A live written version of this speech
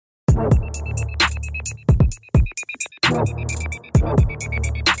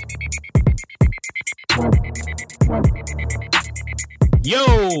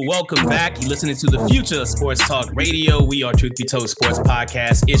Yo, welcome back. You're listening to the Future Sports Talk Radio. We are Truth Be Told Sports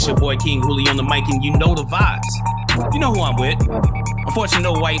Podcast. It's your boy King Huli on the mic, and you know the vibes. You know who I'm with. Unfortunately,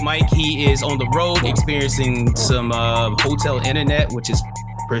 no White Mike. He is on the road experiencing some hotel internet, which is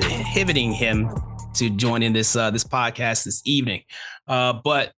prohibiting him to join in this podcast this evening.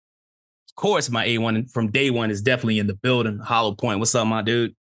 But of course, my A1 from day one is definitely in the building. Hollow Point. What's up, my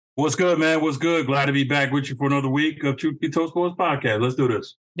dude? What's good, man? What's good? Glad to be back with you for another week of Truth Be Told Sports Podcast. Let's do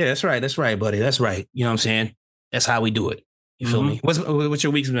this. Yeah, that's right. That's right, buddy. That's right. You know what I'm saying? That's how we do it. You feel me? What's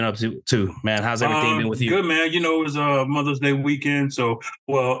your week's been up to, man? How's everything been with you? Good, man. You know, it was Mother's Day weekend. So,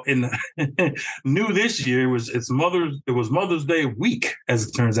 well, new this year it was Mother's Day week, as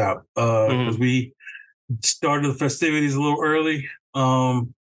it turns out, because we started the festivities a little early.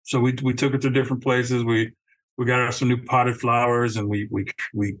 So we took it to different places. We got her some new potted flowers, and we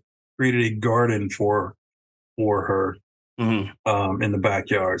created a garden for her in the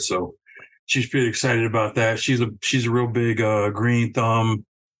backyard. So she's pretty excited about that. She's a real big green thumb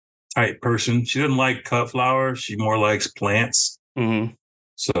type person. She doesn't like cut flowers. She more likes plants.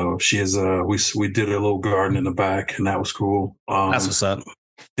 So she is. We did a little garden in the back, and that was cool. That's what's up.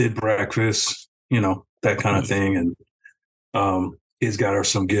 Did breakfast, that kind of thing, and kids got her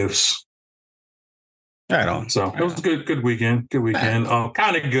some gifts. Right on. So it was a good weekend. Good weekend.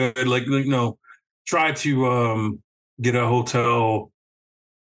 Kind of good. Like, try to get a hotel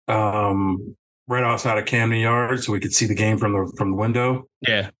right outside of Camden Yards so we could see the game from the window.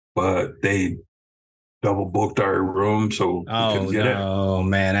 Yeah. But they double booked our room, so we couldn't get it. Oh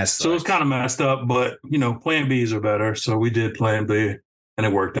man, that's so it was kind of messed up. But Plan Bs are better, so we did Plan B, and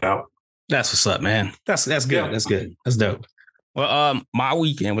it worked out. That's what's up, man. That's good. Yeah. That's good. That's dope. Well, my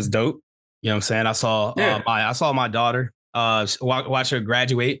weekend was dope. You know what I'm saying? I saw my daughter watch her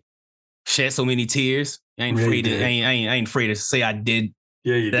graduate, shed so many tears. I ain't afraid to say I did.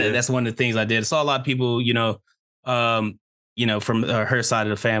 Yeah, you did. That's one of the things I did. I saw a lot of people, from her side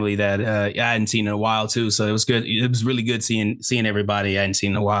of the family that I hadn't seen in a while too. So it was good. It was really good seeing everybody I hadn't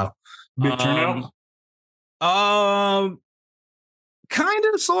seen in a while. Big turnout. Kind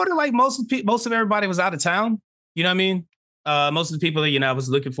of, sort of, like most of everybody was out of town. You know what I mean? Most of the people that, I was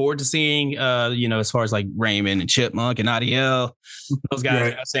looking forward to seeing, as far as like Raymond and Chipmunk and Adiel, those guys,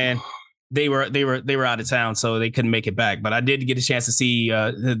 right. I'm saying they were out of town, so they couldn't make it back. But I did get a chance to see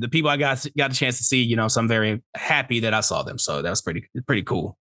the people I got a chance to see, so I'm very happy that I saw them. So that was pretty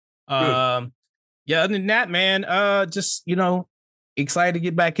cool. Yeah, other than that, man, just, excited to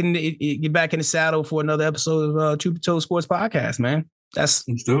get back in the saddle for another episode of Truth Be Told Sports Podcast, man. Let's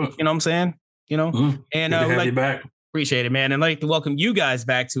do it. You know what I'm saying? And good to have you back. Appreciate it, man. And I'd like to welcome you guys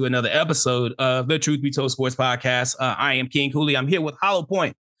back to another episode of the Truth Be Told Sports Podcast. I am King Huli. I'm here with Hollow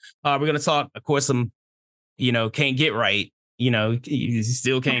Point. We're going to talk, of course, some, can't get right. You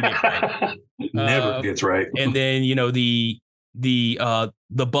still can't get right. Never gets right. And then, the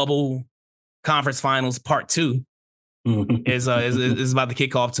bubble conference finals part 2 is about to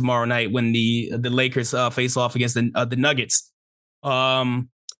kick off tomorrow night when the Lakers face off against the Nuggets.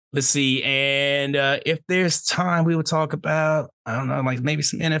 Let's see. And if there's time, we would talk about, I don't know, like maybe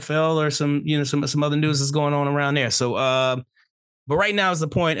some NFL or some other news that's going on around there. So, but right now is the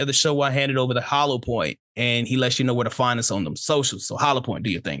point of the show where I hand it over to Hollow Point, and he lets you know where to find us on them socials. So Hollow Point, do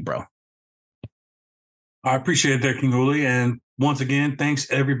your thing, bro. I appreciate that, King Huli. And once again,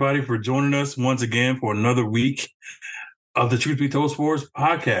 thanks everybody for joining us once again for another week of the Truth Be Told Sports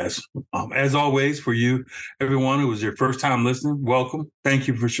Podcast. As always, for you, everyone who is your first time listening, welcome. Thank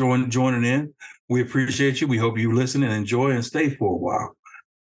you for joining in. We appreciate you. We hope you listen and enjoy and stay for a while.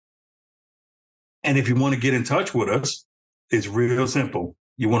 And if you want to get in touch with us, it's real simple.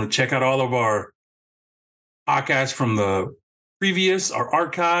 You want to check out all of our podcasts from the previous, our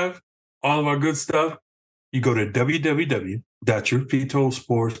archive, all of our good stuff. You go to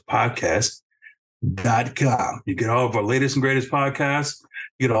www.truthbetoldsportspodcast.com. You get all of our latest and greatest podcasts.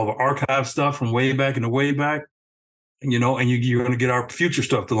 You get all of our archive stuff from way back and way back, and you're going to get our future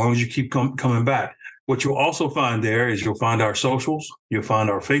stuff as long as you keep coming back. What you'll also find there is you'll find our socials. You'll find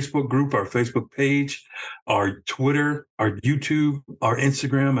our Facebook group, our Facebook page, our Twitter, our YouTube, our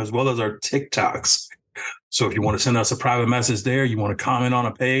Instagram, as well as our TikToks. So if you want to send us a private message there, you want to comment on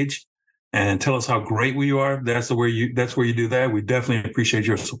a page and tell us how great we are, that's where you do that. We definitely appreciate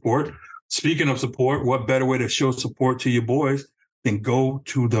your support. Speaking of support, what better way to show support to your boys than go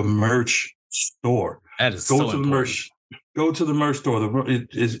to the merch store? That is so important. Go to the merch store.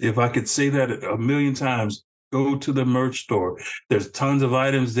 If I could say that a million times, Go to the merch store. There's tons of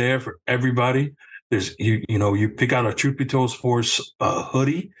items there for everybody. There's you pick out a Truth Be Told Sports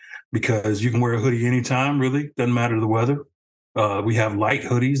hoodie because you can wear a hoodie anytime. Really, doesn't matter the weather. We have light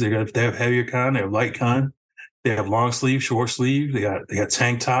hoodies. They have heavier kind. They have light kind. They have long sleeve, short sleeve. They got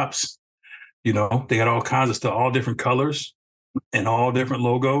tank tops. They got all kinds of stuff, all different colors and all different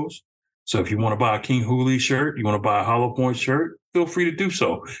logos. So if you want to buy a King Hooley shirt, you want to buy a Hollow Point shirt, feel free to do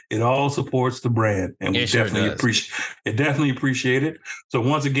so. It all supports the brand, and we definitely appreciate it. So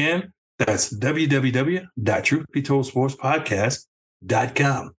once again, that's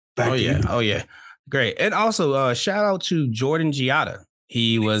www.truthbetoldsportspodcast.com. Oh yeah. Great. And also shout out to Jordan Giada.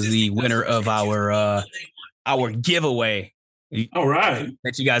 He was the winner of our giveaway. All right.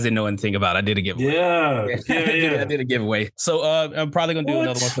 That you guys didn't know anything about. I did a giveaway. Yeah. I did a giveaway. So I'm probably gonna do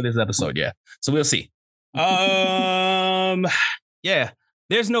another one for this episode. Yeah. So we'll see. Yeah.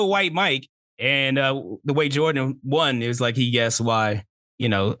 There's no white Mike. And the way Jordan won, it was like he guessed why,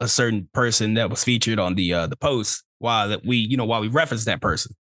 a certain person that was featured on the post, why we referenced that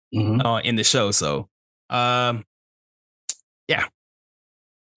person in the show. So yeah.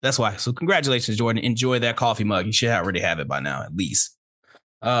 That's why. So congratulations, Jordan. Enjoy that coffee mug. You should already have it by now, at least.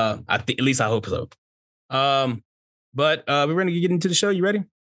 I hope so. But we're gonna get into the show. You ready?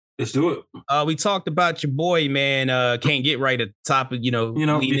 Let's do it. We talked about your boy, man. Can't get right at the top of, you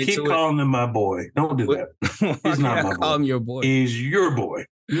keep calling him my boy. Don't do that. He's not my boy. Call him your boy. He's your boy,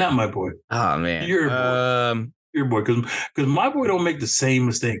 not my boy. Oh man, your boy. Your boy, because my boy don't make the same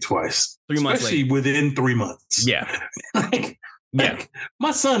mistake twice. 3 months, especially within 3 months. Yeah.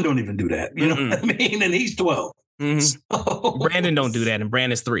 My son don't even do that. You know what I mean? And he's 12. Mm-hmm. So, Brandon don't do that, and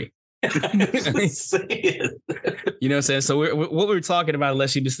Brandon's 3. You know what I'm saying? So what we're talking about,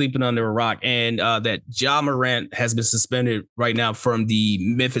 unless you've been sleeping under a rock, and that Ja Morant has been suspended right now from the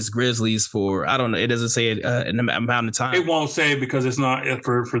Memphis Grizzlies for, I don't know, it doesn't say an amount of time. It won't say because it's not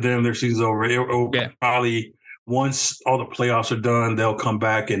for them. Their season's over. It'll probably, once all the playoffs are done, they'll come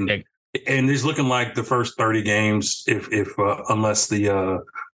back and it's looking like the first 30 games, if unless the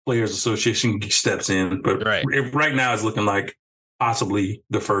Players Association steps in. But right now it's looking like possibly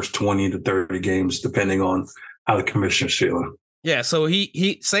the first 20 to 30 games, depending on how the commissioner's feeling. Yeah, so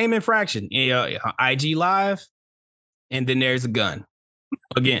he same infraction. IG Live, and then there's a gun.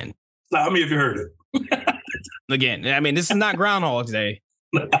 Again. How many of you heard it? Again, I mean, this is not Groundhog Day.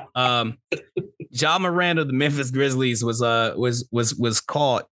 Ja Morant of the Memphis Grizzlies was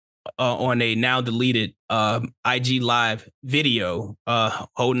caught on a now deleted IG Live video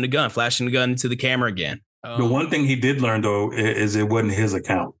holding the gun, flashing the gun into the camera again. The one thing he did learn, though, is it wasn't his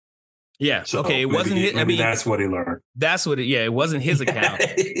account. Yeah. So okay. It wasn't his. I mean, that's what he learned. That's what it wasn't his account.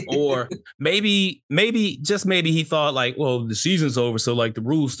 Or maybe he thought like, well, the season's over, so like the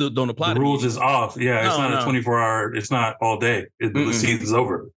rules still don't apply. The rules is off. Yeah. It's not a 24-hour. It's not all day. The season's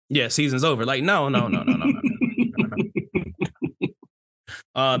over. Yeah. Season's over. Like, no.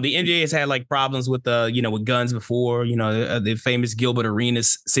 The NBA has had like problems with with guns before, the famous Gilbert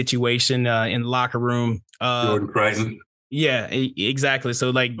Arenas situation in the locker room. Jordan Crichton. Yeah, exactly.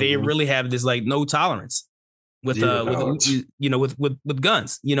 So like they really have this like no tolerance with guns,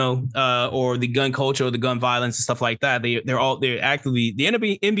 or the gun culture or the gun violence and stuff like that. The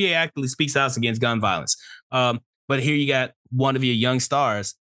NBA actively speaks out against gun violence. But here you got one of your young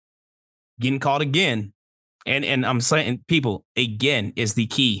stars getting caught again. And I'm saying, people, again is the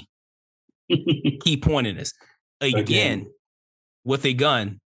key point in this. Again, with a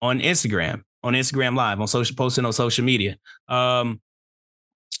gun on Instagram Live, on social, posting on social media. When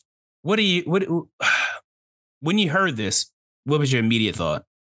you heard this, what was your immediate thought?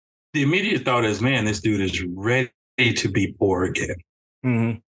 The immediate thought is, man, this dude is ready to be poor again.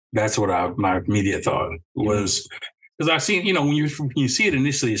 Mm-hmm. That's what my immediate thought was. Because I've seen, when you see it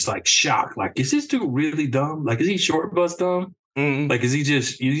initially, it's like shock. Like, is this dude really dumb? Like, is he short bus dumb? Mm-hmm. Like, is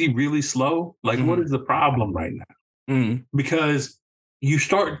he really slow? Like, what is the problem right now? Mm-hmm. Because you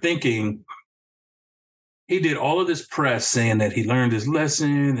start thinking, he did all of this press saying that he learned his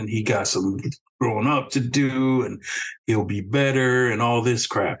lesson and he got some growing up to do and he'll be better and all this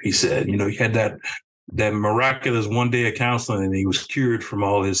crap. He said, he had that miraculous one day of counseling and he was cured from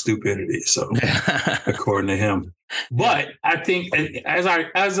all his stupidity. So according to him. But I think as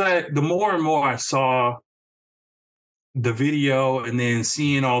the more and more I saw the video and then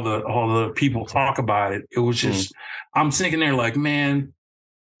seeing all the people talk about it, it was just, I'm thinking there like, man,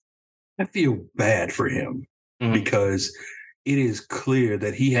 I feel bad for him because it is clear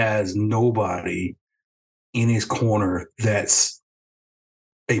that he has nobody in his corner that's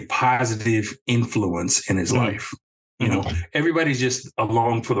a positive influence in his life. Everybody's just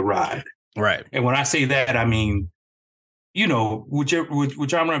along for the ride. Right. And when I say that, I mean, you know, with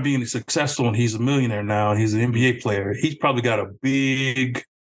John Morant being successful and he's a millionaire now and he's an NBA player, he's probably got a big,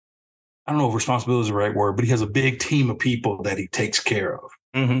 I don't know if responsibility is the right word, but he has a big team of people that he takes care of.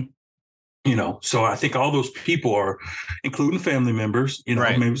 Mm-hmm. You know, so I think all those people are, including family members, you know,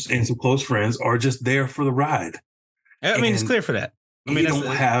 Right. maybe and some close friends, are just there for the ride. I mean, it's clear for that. I mean,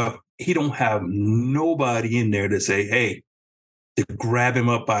 he don't have nobody in there to say, hey, to grab him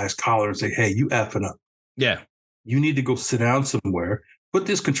up by his collar and say, hey, you effing up. Yeah. You need to go sit down somewhere, put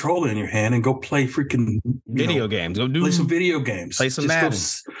this controller in your hand and go play freaking video games. Go play some video games. Play some Madden.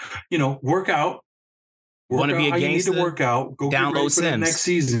 Go, work out. Want to be a how gangster? You need to work out. Go download get ready for Sims. the next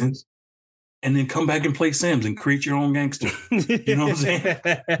season. And then come back and play Sims and create your own gangster. You know what I'm saying?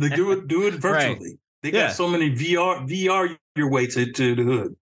 Like do it virtually. Right. They got so many VR your way to the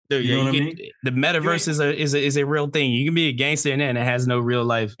hood. Dude, you know what I mean? The metaverse is a real thing. You can be a gangster in there and it has no real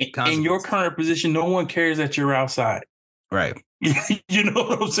life consequences. In your current position, no one cares that you're outside. Right. You know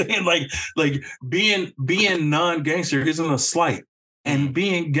what I'm saying? Like being non-gangster isn't a slight. And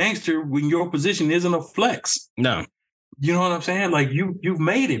being gangster when your position isn't a flex. No. You know what I'm saying? Like you've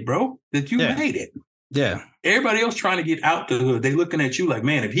made it, bro. That you made it. Yeah. Everybody else trying to get out the hood, they looking at you like,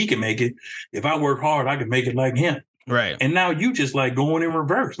 man, if he can make it, if I work hard, I can make it like him. Right. And now you just like going in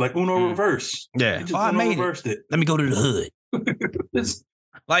reverse, like Uno reverse. Yeah. I made it. Let me go to the hood. let's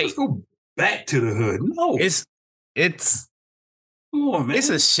go back to the hood. No. It's come on, man. It's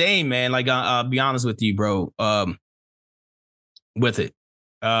a shame, man. Like I'll be honest with you, bro. With it.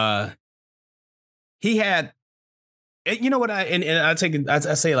 He had. You know what I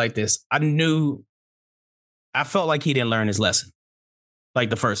say it like this. I felt like he didn't learn his lesson.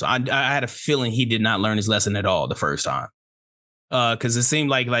 Like the first, I had a feeling he did not learn his lesson at all the first time. Because it seemed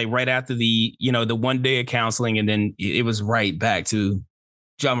like right after the 1 day of counseling and then it was right back to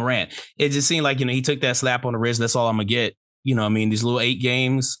John Morant. It just seemed like, he took that slap on the wrist. That's all I'm gonna get. You know what I mean? These little 8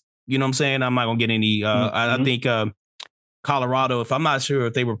 games, you know what I'm saying? I'm not gonna get any, I think, Colorado, if I'm not sure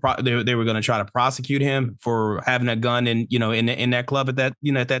if they were they were going to try to prosecute him for having a gun in that club at that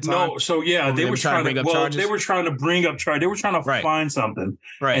at that time. No, so they were trying to bring up charges. They were trying to bring up charges. They were trying to find something,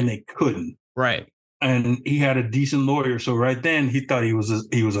 and they couldn't. Right. And he had a decent lawyer, so right then he thought he was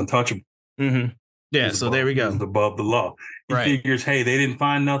untouchable. Mm-hmm. Yeah. So there we go. He was above the law. He right. figures, hey, they didn't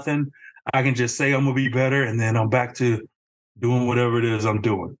find nothing. I can just say I'm gonna be better, and then I'm back to doing whatever it is I'm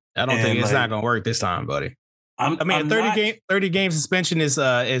doing. I don't think it's not gonna work this time, buddy. I mean, 30 game suspension is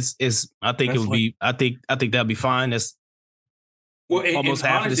I think it would be I think that'll be fine. That's almost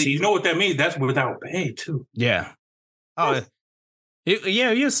half of the season. You know what that means? That's without pay too. Yeah. Oh,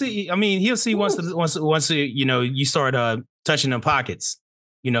 yeah. You'll see. I mean, he'll see once you start touching them pockets.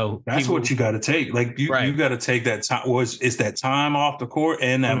 That's what you got to take. Like you got to take that time. It's that time off the court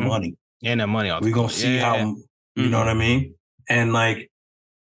and that money. And that money off. We're gonna see how. You know what I mean? And like.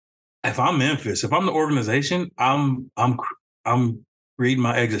 If I'm Memphis, if I'm the organization, I'm creating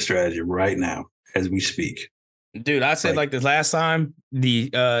my exit strategy right now as we speak. Dude, I said like this last time.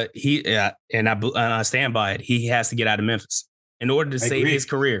 I stand by it. He has to get out of Memphis in order to save his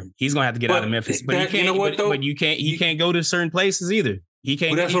career. He's gonna have to get out of Memphis. But he can't. You know what, but you can't. He can't go to certain places either. He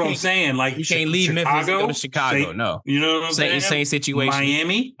can't. But that's what I'm saying. Like he can't leave Memphis and go to Chicago. No, you know what I'm saying. Same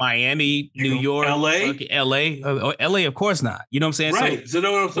situation. Miami, New York, L.A. L.A. Of course not. You know what I'm saying? Right. So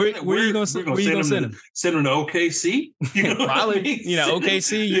where are you going to send him? Send him to OKC? You know probably.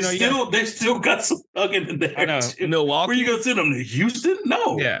 OKC. They still got some thugging in there. I know. Milwaukee. Where are you going to send him to Houston?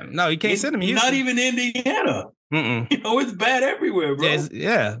 No. Yeah. No, you can't send him to Houston. Not even Indiana. Mm-mm. It's bad everywhere, bro.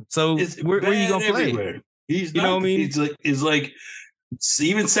 Yeah. So where are you going to play? Everywhere. He's you know what I mean? It's like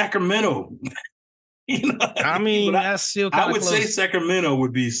even Sacramento. I mean, that's still kind of I would say Sacramento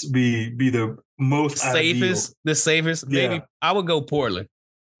would be the most safest, ideal. The safest. Yeah. Maybe I would go Portland.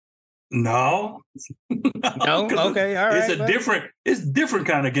 No. No. Okay. All right. It's different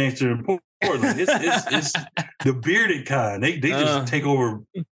kind of gangster in Portland. It's the bearded kind. They just take over.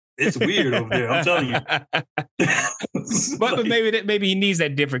 It's weird over there. I'm telling you. but maybe he needs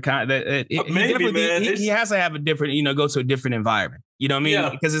that different kind. He has to have a different, go to a different environment. You know what I mean? Yeah.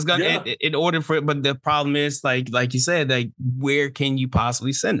 Because it's gonna in order for it. But the problem is, like you said, like where can you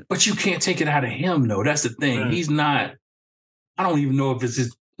possibly send it? But you can't take it out of him, though. That's the thing. Mm. He's not. I don't even know if it's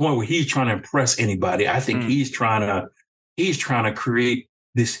this point where he's trying to impress anybody. I think he's trying to create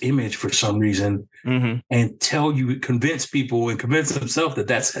this image for some reason and convince people and convince himself that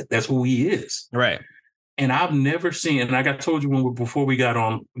that's who he is. Right. And I've never seen, and like I told you before we got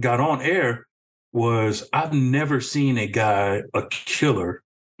on air, was I've never seen a killer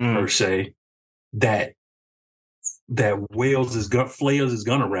per se, that flails his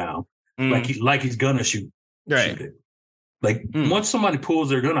gun around like he's gonna shoot it. Like once somebody pulls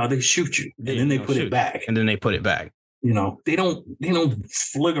their gun out, they shoot you, and then they put it back. And then they put it back. You know, they don't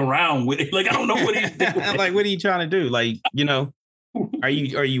fling around with it. Like, I don't know what he's doing. Like, what are you trying to do? Like, you know, are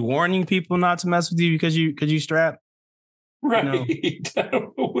you warning people not to mess with you because you strap? Right. You know? I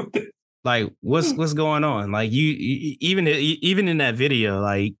don't know what like, what's going on? Like, you even in that video,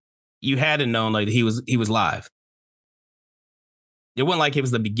 like, you had to know like he was live. It wasn't like it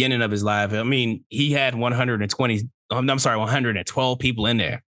was the beginning of his live. I mean, he had 112 people in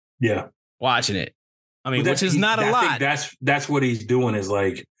there. Yeah. Watching it. I mean, which is not a lot. I think that's what he's doing is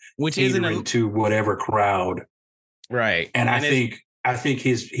like, which isn't to whatever crowd. Right. And I think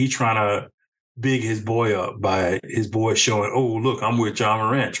he's trying to big his boy up by his boy showing, oh, look, I'm with John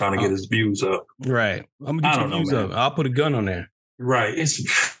Morant trying to get his views up. Right. I'm going to get your views up. I'll put a gun on there. Right.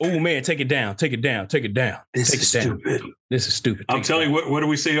 Oh man, take it down. This is stupid. I'm telling you, what do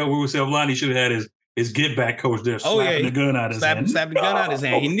we say? We would say Lonnie should have had his get back coach there slapping the gun out of his hand. Slapping the gun out of his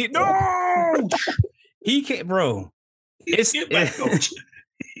hand. He can't, bro. It's get back coach.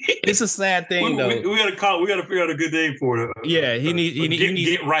 It's a sad thing though. We gotta figure out a good name for it. Yeah, he needs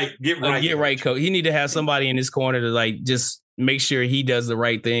get right, coach. He need to have somebody in his corner to like just make sure he does the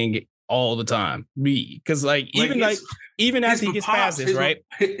right thing all the time. Because even after he gets past this, right?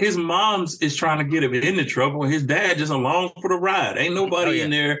 His mom's is trying to get him into trouble, and his dad just along for the ride. Ain't nobody in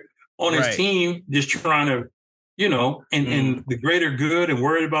there on his team just trying to, you know, and the greater good and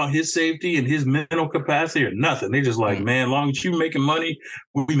worried about his safety and his mental capacity or nothing. They just like, man, as long as you making money,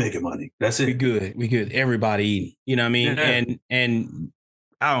 we making money. That's it. We good. Everybody eating. You know what I mean? Yeah. And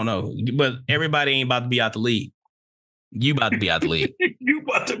I don't know, but everybody ain't about to be out the league. You about to be out the league. You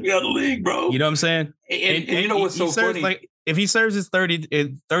about to be out the league, bro. You know what I'm saying? And you know what's so funny? Like, if he serves his 30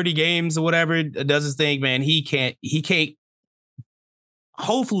 games or whatever, does his thing, man, he can't.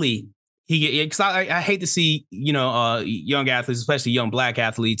 Hopefully, because I hate to see, you know, young athletes, especially young black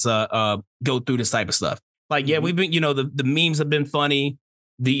athletes, go through this type of stuff. Like, yeah, we've been, you know, the memes have been funny.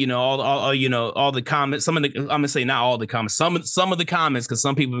 All the comments. I'm gonna say not all the comments. Some of the comments, because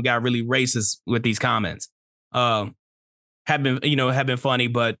some people got really racist with these comments. Have been funny,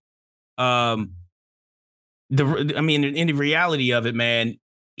 but in the reality of it, man,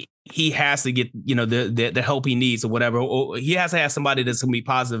 he has to get, you know, the help he needs or whatever. Or he has to have somebody that's gonna be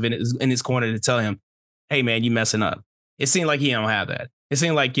positive in his corner to tell him, hey man, you messing up. It seemed like he don't have that. It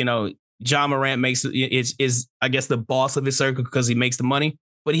seemed like, you know, John Morant is I guess the boss of his circle because he makes the money,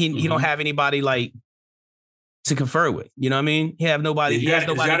 but he don't have anybody like to confer with. You know what I mean? He have nobody. It's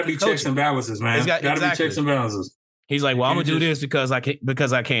got to be checks and balances, man. It's got to be checks and balances. He's like, well, I'm gonna do this because I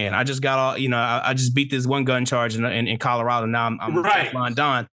can. I just got all, you know, I just beat this one gun charge in Colorado. Now I'm right.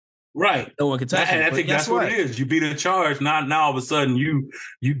 Don. Right. No one can touch it. I think that's what it is. You beat a charge, not now all of a sudden you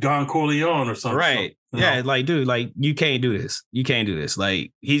Don Corleone or something. Right. Yeah. Know? Like, dude, like you can't do this. You can't do this.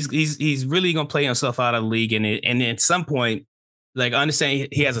 Like he's really gonna play himself out of the league, and at some point, like I understand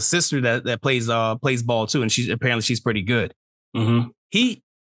he has a sister that plays ball too, and she's pretty good. Mm-hmm. He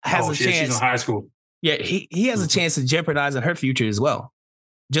has a chance. She's in high school. Yeah, he has a chance of jeopardizing her future as well,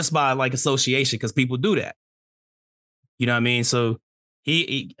 just by like association, because people do that. You know what I mean? So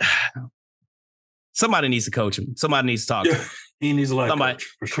he somebody needs to coach him. Somebody needs to talk to him. He needs a life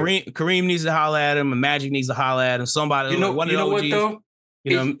coach, for sure. Kareem needs to holler at him, and Magic needs to holler at him. Somebody, what though?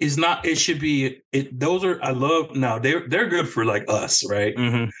 It's not. It should be. Those are. I love. Now they're good for like us, right?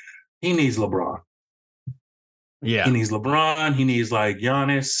 Mm-hmm. He needs LeBron. Yeah, he needs LeBron. He needs like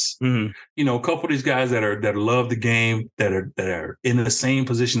Giannis. Mm-hmm. You know, a couple of these guys that love the game, that are in the same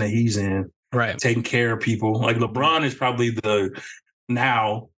position that he's in, right? Taking care of people. Like LeBron is probably the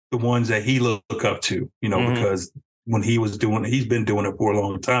ones that he look up to. You know, because when he's been doing it for a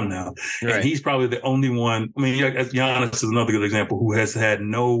long time now, right. And he's probably the only one. I mean, Giannis is another good example who has had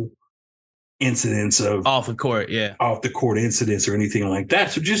no incidents of off the court incidents or anything like that.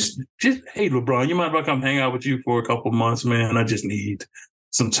 So just hey, LeBron, you mind if I come hang out with you for a couple of months, man? I just need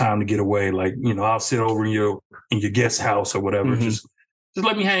some time to get away. Like, you know, I'll sit over in your guest house or whatever. Mm-hmm. Just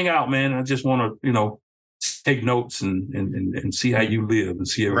let me hang out, man. I just want to, you know, take notes and see how you live and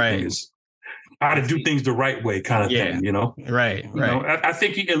see everything is how to do things the right way, kind of thing. You know, right. You know, I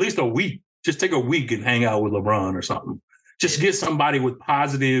think at least a week. Just take a week and hang out with LeBron or something. Just get somebody with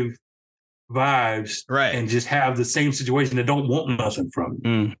positive vibes, right, and just have the same situation that don't want nothing from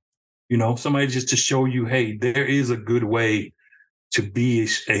you. You know, somebody just to show you, hey, there is a good way to be a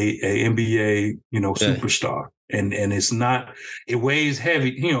NBA, you know, superstar, and it's not. It weighs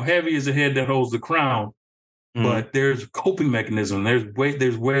heavy. You know, heavy is the head that holds the crown, but there's coping mechanism.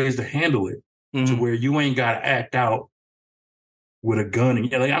 There's ways to handle it to where you ain't got to act out with a gun. And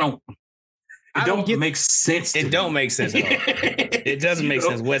like It don't make sense. It don't make sense at all. It doesn't make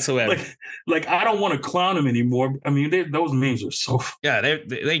sense whatsoever. Like I don't want to clown him anymore. I mean, those memes are so. Yeah,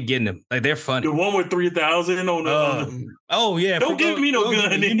 they getting them. Like they're funny. The one with 3,000 on the. Oh yeah, don't give me no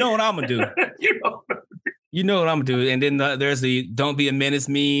gun. You know what I'm gonna do. You know what I'm gonna do. And then there's the "Don't be a menace"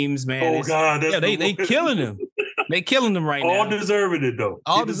 memes, man. Oh God, that's they killing him. They killing him right now. All deserving it though.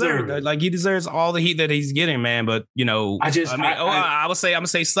 All deserve it. Like he deserves all the heat that he's getting, man. But you know, I'm gonna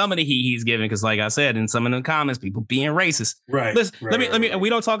say some of the heat he's giving because, like I said, in some of the comments, people being racist. Right. Let me. We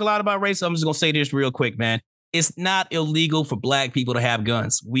don't talk a lot about race. So I'm just gonna say this real quick, man. It's not illegal for Black people to have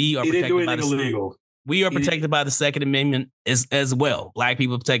guns. We are protected by illegal. We are protected by the Second Amendment as well. Black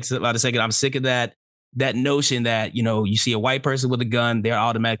people protected by the Second. I'm sick of that notion that, you know, you see a white person with a gun, they're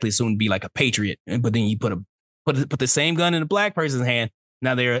automatically assumed to be like a patriot, but then you put the same gun in a Black person's hand.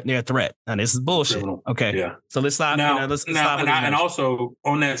 Now they're a threat. Now this is bullshit. Criminal. Okay, yeah. So let's stop. Now, let's stop. And also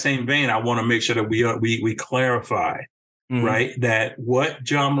on that same vein, I want to make sure that we clarify, right, that what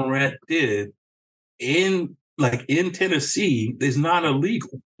John Morant did in Tennessee is not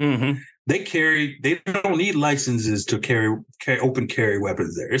illegal. Mm-hmm. They don't need licenses to carry open carry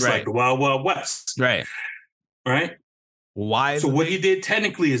weapons there. It's like the Wild Wild West. Right. Right. Why? So what he did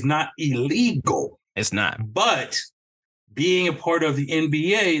technically is not illegal. It's not. But being a part of the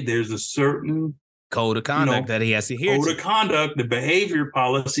NBA, there's a certain code of conduct that he has to adhere to. Code of conduct, the behavior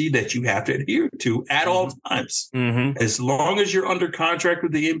policy that you have to adhere to at all times. Mm-hmm. As long as you're under contract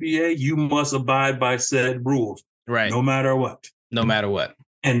with the NBA, you must abide by said rules. Right. No matter what. No matter what.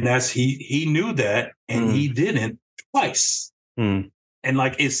 And he knew that, and he didn't twice. And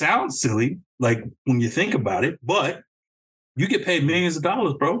like, it sounds silly, like when you think about it, but you get paid millions of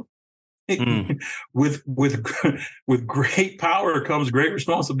dollars, bro. With great power comes great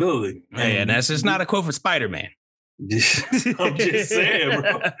responsibility. Hey, and that's just not a quote for Spider-Man. I'm just saying,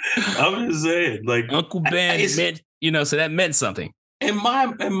 bro. I'm just saying, like Uncle Ben meant, so that meant something. In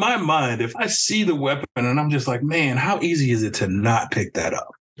my mind, if I see the weapon and I'm just like, man, how easy is it to not pick that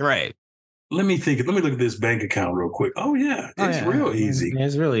up? Right. Let me look at this bank account real quick. Oh yeah, it's real easy.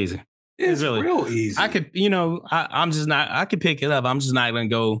 It's real easy. It's really real easy. I could, I'm just not. I could pick it up. I'm just not gonna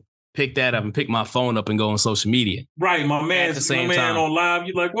go pick that up and pick my phone up and go on social media. Right, my man on live.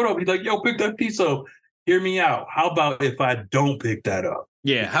 You're like, what up? He's like, yo, pick that piece up. Hear me out. How about if I don't pick that up?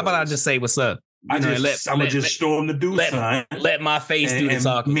 Yeah. How about I just say what's up? I'm gonna just show him the do sign. Let my face do the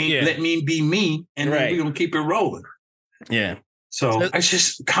talking. Let me be me, and then we're gonna keep it rolling. Yeah. So it's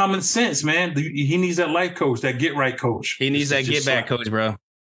just common sense, man. He needs that life coach, that get right coach. He needs that get back coach, bro.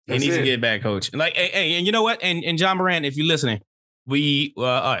 He needs to get back coach. Like, hey, and you know what? And John Morant, if you're listening, we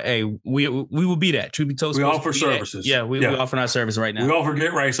will be that. Truth be told, we offer services. Yeah, we're offering our service right now. We offer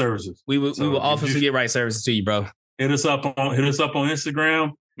get right services. We will offer some get right services to you, bro. Hit us up on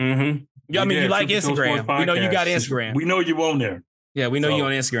Instagram. Mm-hmm. Yeah, I mean, you like Instagram. We know you got Instagram. We know you on there. Yeah, we know you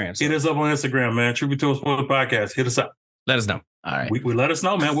on Instagram. So. Hit us up on Instagram, man. True Be Told Sports Podcast. Hit us up. Let us know. All right. We let us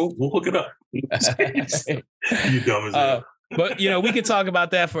know, man. We'll hook it up. You dumb as hell. But we could talk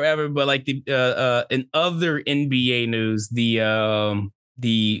about that forever. But like in other NBA news,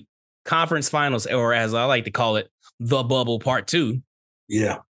 the conference finals, or as I like to call it, the bubble part 2,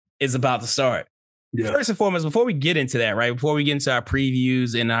 is about to start. Yeah. First and foremost, before we get into that, right? Before we get into our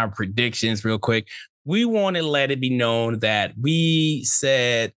previews and our predictions, real quick, we want to let it be known that we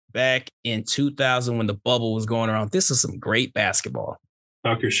said back in 2000 when the bubble was going around, this is some great basketball.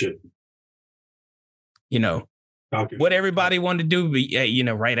 Talk your shit. What everybody wanted to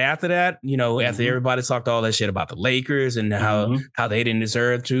do, right after that, after everybody talked all that shit about the Lakers and how they didn't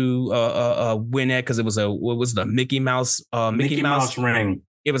deserve to win that because it was what was the Mickey Mouse ring.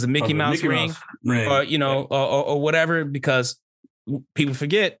 It was a Mickey Mouse ring. Or whatever, because people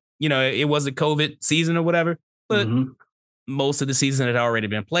forget, it was a COVID season or whatever, but most of the season had already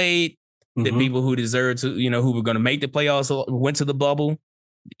been played. The people who deserved to, who were going to make the playoffs went to the bubble.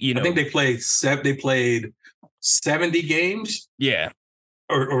 I think they played 70 games. Yeah.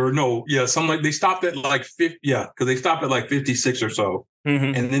 Or no, yeah, something like they stopped at like 50. Yeah, because they stopped at like 56 or so.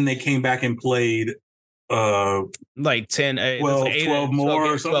 And then they came back and played like 10, 12 more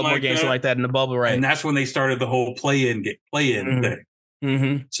or something like games that. Like that in the bubble, right? And that's when they started the whole play-in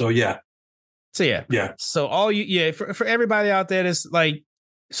thing. So yeah. So all for everybody out there that's like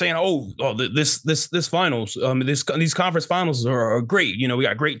saying, this finals, these conference finals are great. We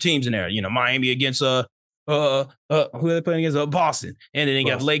got great teams in there. Miami against who are they playing against? Boston, and then they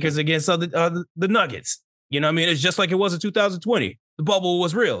got Lakers against the Nuggets. It's just like it was in 2020. The bubble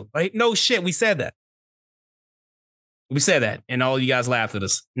was real. Like, no shit, we said that. We said that, and all you guys laughed at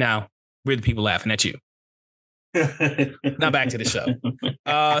us. Now we're the people laughing at you. Now back to the show.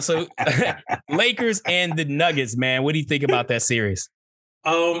 So Lakers and the Nuggets, man. What do you think about that series?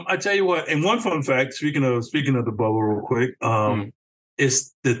 I tell you what, and one fun fact, speaking of the bubble real quick,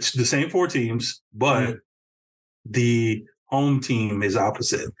 it's the same 4 teams, but the home team is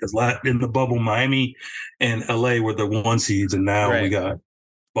opposite. Because in the bubble, Miami and LA were the 1 seeds, and now we got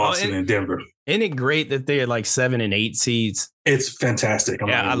Boston and Denver. Isn't it great that they're like 7 and 8 seeds? It's fantastic.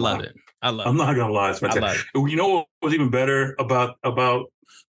 I love it. I'm not gonna lie, it's fantastic. You know what was even better about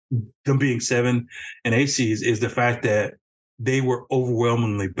them being 7 and 8 seeds is the fact that they were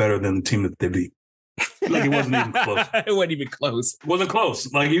overwhelmingly better than the team that they beat. Like, it wasn't even close. It wasn't even close. It wasn't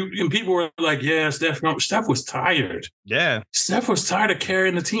close. Like, and people were like, yeah, Steph was tired. Yeah. Steph was tired of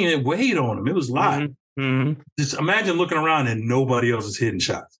carrying the team. It weighed on him. It was a lot. Just imagine looking around and nobody else is hitting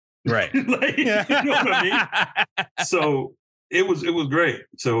shots. Right. Like, you know what I mean? So it was great.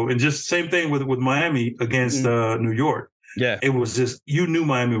 So, and just same thing with Miami against New York. Yeah. It was just, you knew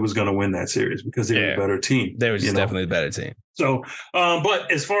Miami was going to win that series because they were a better team. They were just definitely a better team. So,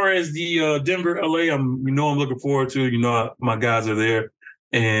 but as far as the Denver, LA, I'm looking forward to, my guys are there,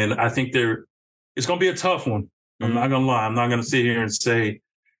 and I think it's going to be a tough one. I'm not going to lie. I'm not going to sit here and say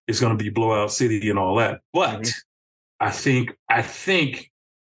it's going to be blowout city and all that. But I think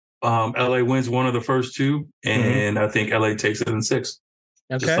LA wins one of the first 2, and I think LA takes it in 6.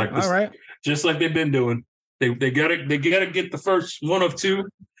 Okay. All right. Just like they've been doing. They gotta get the first 1 of 2,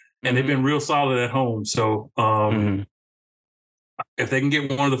 and they've been real solid at home. So if they can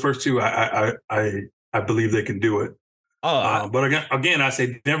get one of the first 2, I believe they can do it. But again, I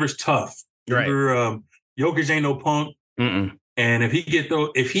say Denver's tough. Denver, Jokic ain't no punk, and if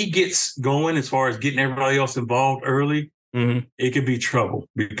he gets going as far as getting everybody else involved early, it could be trouble,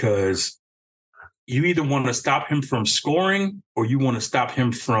 because you either want to stop him from scoring or you want to stop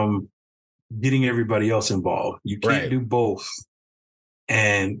him from getting everybody else involved. You can't do both.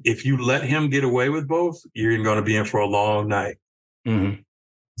 And if you let him get away with both, you're going to be in for a long night.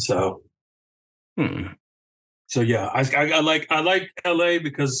 So, so yeah, I like LA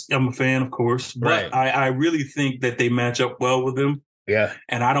because I'm a fan, of course, but I really think that they match up well with them. Yeah.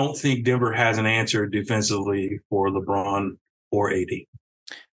 And I don't think Denver has an answer defensively for LeBron or AD.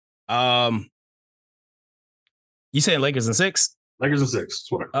 You saying Lakers in 6? Lakers in 6.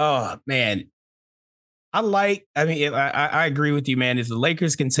 Oh, man. I agree with you, man. If the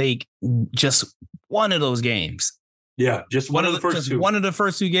Lakers can take just one of those games. Yeah, just one of the first 2. One of the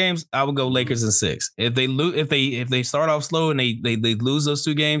first 2 games, I would go Lakers in 6. If they lose, if they start off slow and they lose those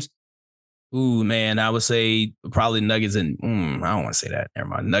 2 games, ooh, man, I would say probably Nuggets and I don't want to say that. Never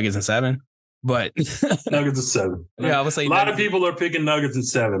mind. Nuggets in 7. But Nuggets in 7. Yeah, I would say a lot of people are picking Nuggets in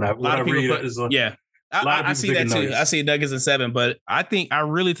 7. I see that too. Nuggets. I see Nuggets in 7, but I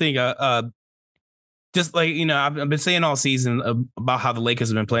really think just like, I've been saying all season about how the Lakers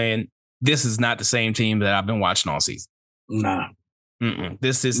have been playing. This is not the same team that I've been watching all season. Nah.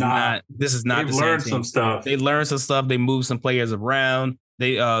 This is not the same team. They've learned some stuff. They learned some stuff. They moved some players around.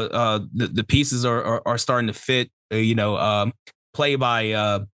 They the pieces are starting to fit. Play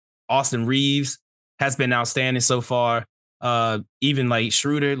by Austin Reeves has been outstanding so far. Even like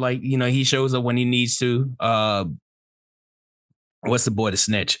Schroeder, he shows up when he needs to. What's the boy to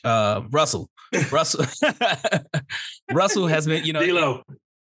snitch? Russell has been, D-Lo.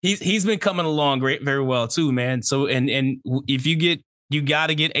 He's been coming along very well too, man. So and if you got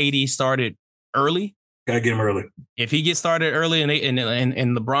to get AD started early. Gotta get him early. If he gets started early and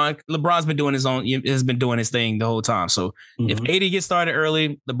LeBron's been doing has been doing his thing the whole time. So if AD gets started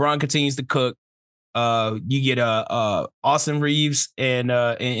early, LeBron continues to cook. You get Austin Reeves and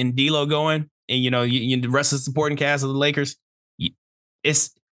D'Lo going, and the rest of the supporting cast of the Lakers.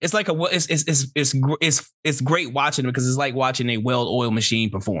 It's like it's great watching because it's like watching a well-oiled machine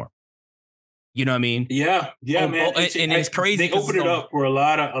perform. You know what I mean? Yeah, man. And it's crazy. They open it up for a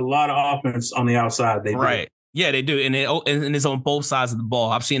lot of offense on the outside. They do. Yeah, they do, and it's on both sides of the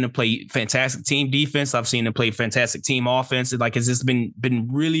ball. I've seen them play fantastic team defense. I've seen them play fantastic team offense. It's just been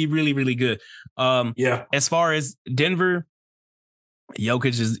really, really, really good. As far as Denver,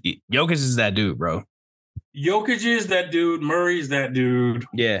 Jokic is that dude, bro. Jokic is that dude. Murray's that dude.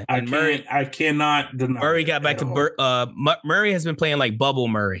 Yeah, I cannot deny. Murray got back to Murray has been playing like bubble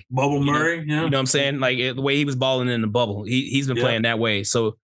Murray. Murray, yeah. You know what I'm saying? Like the way he was balling in the bubble, he's been playing that way.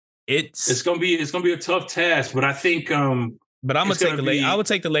 So it's gonna be a tough task, but I think but I would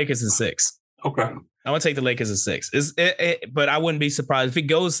take the Lakers in 6. Okay. I would take the Lakers in 6. But I wouldn't be surprised if it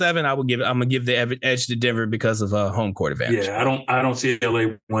goes 7. I'm gonna give the edge to Denver because of home court advantage. Yeah, I don't see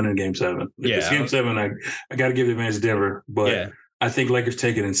LA winning Game 7. If it's Game 7, I got to give the advantage to Denver. But I think Lakers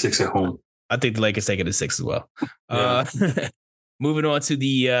take it in 6 at home. I think the Lakers take it to 6 as well. Yeah. Moving on to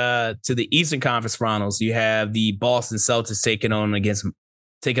the Eastern Conference Finals, you have the Boston Celtics taking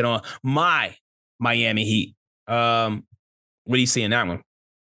on my Miami Heat. What do you see in that one?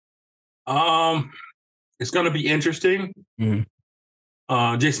 It's going to be interesting.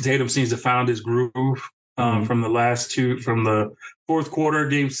 Mm-hmm. Jason Tatum seems to found his groove from the fourth quarter,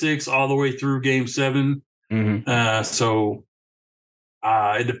 Game 6, all the way through Game 7. Mm-hmm. So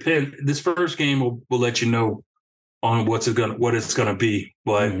it depends. This first game will let you know on what it's gonna be.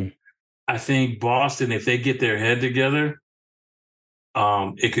 But I think Boston, if they get their head together,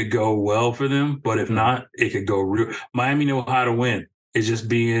 it could go well for them. But if not, it could go real. Miami know how to win. It's just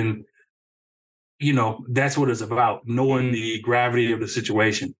being, that's what it's about, knowing the gravity of the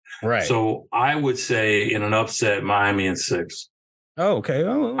situation. Right. So I would say in an upset, Miami in 6. Oh, okay.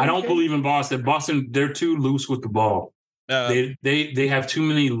 I don't believe in Boston. Boston, they're too loose with the ball. They have too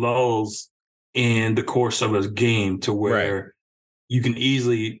many lulls in the course of a game to where they're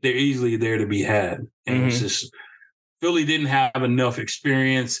easily there to be had. And it's just Philly didn't have enough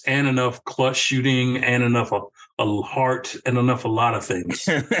experience and enough clutch shooting and enough a heart and enough a lot of things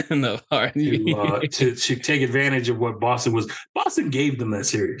enough heart to take advantage of what Boston was. Boston gave them that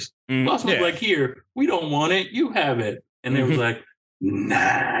series. Boston was like, here, we don't want it, you have it. And they was like,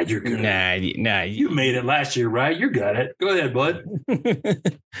 nah, you're good. Nah. You made it last year, right? You got it. Go ahead, bud.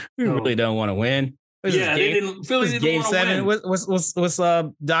 We really don't want to win. Philly didn't Game want 7. Win. What's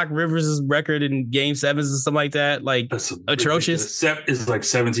Doc Rivers' record in Game 7s and stuff like that? Like, that's atrocious. It's like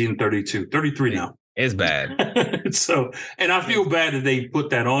 17-32, 33 now. It's bad. So, and I feel bad that they put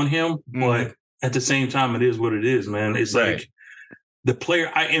that on him, but at the same time, it is what it is, man. It's like the player.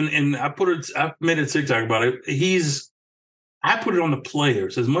 I made a TikTok about it. I put it on the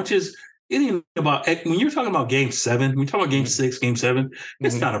players as much as it ain't about when you're talking about Game 7. When you're talking about Game 6, Game 7,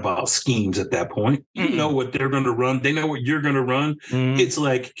 it's not about schemes at that point. You know what they're going to run. They know what you're going to run. It's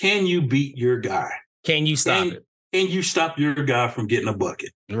like, can you beat your guy? Can you stop it? Can you stop your guy from getting a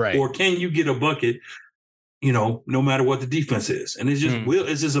bucket? Right. Or can you get a bucket, no matter what the defense is? And it's just will.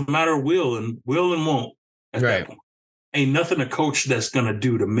 It's just a matter of will and won't at that point. Ain't nothing a coach that's going to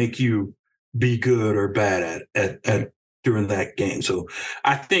do to make you be good or bad at during that game. So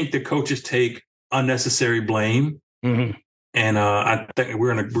I think the coaches take unnecessary blame. And I think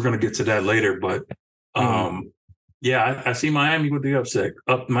we're gonna get to that later. But I see Miami with the upset.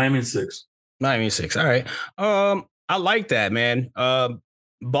 Miami in 6. Miami in 6. All right. I like that, man.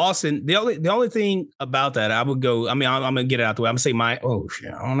 Boston. The only thing about that, I would go. I mean, I'm gonna get it out the way. I'm gonna say I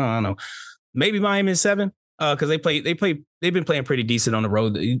don't know. Maybe Miami in 7. Because they've been playing pretty decent on the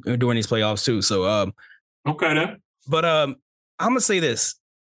road during these playoffs too. So okay then. But I'm gonna say this: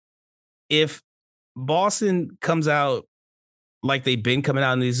 if Boston comes out like they've been coming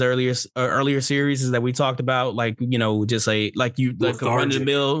out in these earlier series that we talked about, like just run the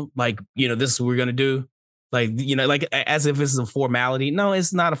mill, like this is what we're gonna do, like like as if it's a formality. No,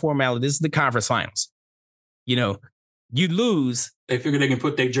 it's not a formality. This is the conference finals. You lose. They figure they can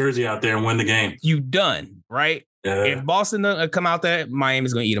put their jersey out there and win the game. You done, right? Yeah. If Boston come out there,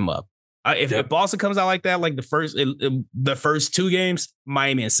 Miami's gonna eat them up. If Boston comes out like that, like the first 2 games,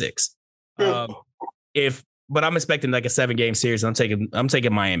 Miami in 6. But I'm expecting like a 7-game series. I'm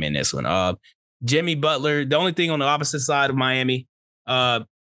taking Miami in this one. Jimmy Butler. The only thing on the opposite side of Miami,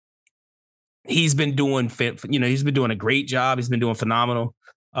 he's been doing a great job. He's been doing phenomenal.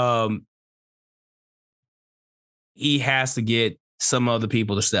 He has to get some other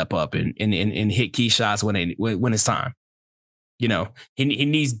people to step up and hit key shots when it's time. He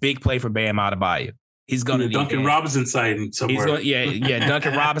needs big play for Bam Adebayo. He's going to Duncan Robinson sighting somewhere.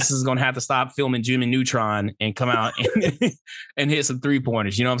 Duncan Robinson is going to have to stop filming Jimmy Neutron and come out and hit some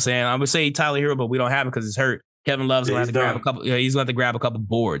 3-pointers. You know what I'm saying? I would say Tyler Hero, but we don't have him because he's hurt. Kevin Love's going to have to grab a couple. He's going to have to grab a couple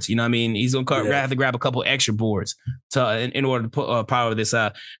boards. You know what I mean? He's going to have to grab a couple extra boards in order to put power this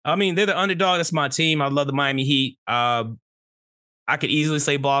out. I mean, they're the underdog. That's my team. I love the Miami Heat. I could easily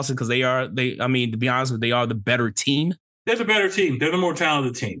say Boston because to be honest with you, they are the better team. They're the better team. They're the more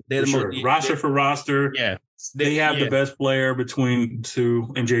talented team. They're roster for roster. Yeah. They have the best player between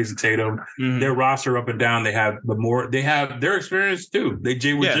 2 and Jason Tatum. Their roster up and down. They have their experience too. They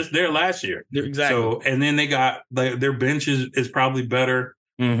were just there last year. Exactly. So, and then they got their bench is probably better.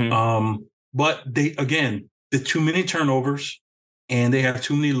 But the too many turnovers and they have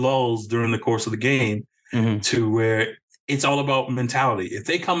too many lulls during the course of the game to where it's all about mentality. If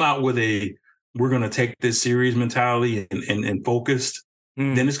they come out with we're going to take this series mentality and focused,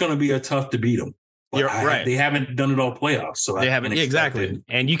 then it's going to be tough to beat them. But they haven't done it all playoffs, so they haven't exactly.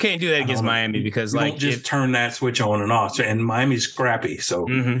 And you can't do that against Miami because don't just turn that switch on and off. And Miami's scrappy, so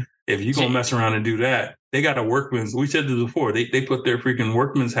if you're gonna mess around and do that, they got a workman's. We said this before. They put their freaking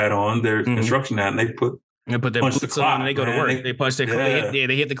workman's hat on, their construction hat, and they put their boots on and they go to work. They punch their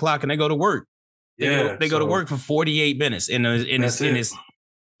they hit the clock and they go to work. They go to work for 48 minutes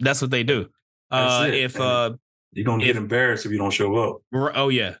that's what they do. You're gonna get embarrassed if you don't show up. Oh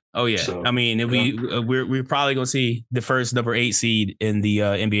yeah. So, I mean, we're probably gonna see the first number 8 seed in the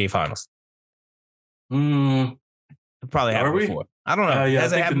NBA Finals. Probably happened before. I don't know.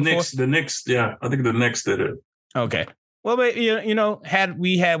 Has it happened before? The Knicks. Yeah, I think the Knicks did it. Okay. Well, but had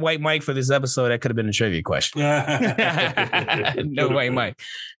we had White Mike for this episode, that could have been a trivia question. No White Mike.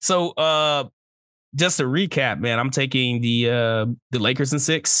 So, just to recap, man, I'm taking the Lakers in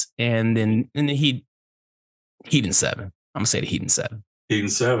 6, and then the Heat in 7. I'm gonna say the Heat in 7. Heat in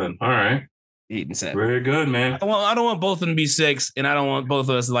 7. All right. Heat in 7. Very good, man. I don't want both of them to be 6, and I don't want both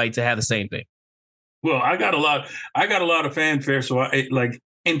of us to have the same thing. Well, I got a lot of fanfare, so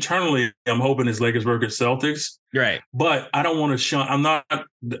internally, I'm hoping it's Lakers versus Celtics. Right. But I don't want to shun. I'm not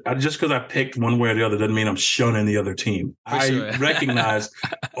just because I picked one way or the other doesn't mean I'm shunning the other team. I recognize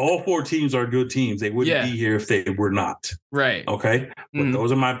all 4 teams are good teams. They wouldn't be here if they were not. Right. Okay. But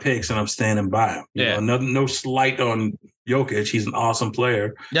those are my picks, and I'm standing by them. You know, no slight on Jokic. He's an awesome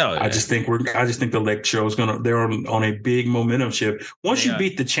player. No, I just think the Lake show is they're on a big momentum shift. Once you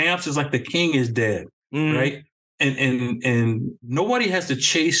beat the champs, it's like the king is dead. Right. And nobody has to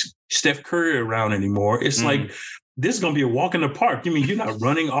chase Steph Curry around anymore. It's like, this is going to be a walk in the park. You mean you're not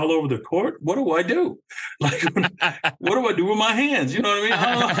running all over the court? What do I do? Like, what do I do with my hands? You know what I mean?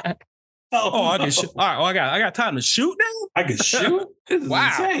 I can shoot. All right, I got time to shoot now? I can shoot? This is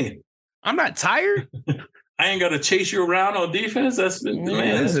insane. I'm not tired. I ain't got to chase you around on defense. This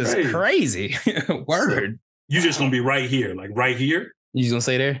is crazy. Word. So, you're just going to be right here. Like right here? You going to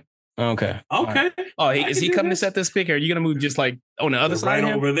stay there? Okay. Right. Oh, is he coming to set this pick, or are you going to move just like on the other side?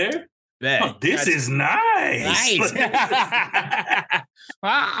 Right over there? This is nice.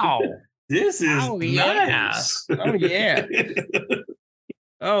 Wow. This is nice. Oh, yeah.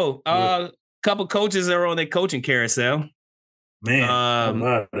 Couple coaches are on their coaching carousel. Man, I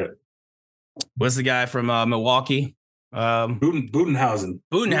love it. What's the guy from Milwaukee? Budenhausen.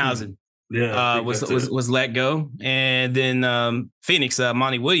 Yeah, was let go, and then Phoenix,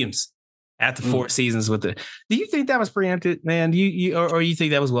 Monty Williams, after 4 seasons with the. Do you think that was preempted, man? Do you or you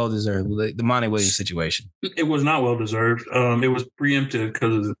think that was well deserved? The Monty Williams situation. It was not well deserved. It was preempted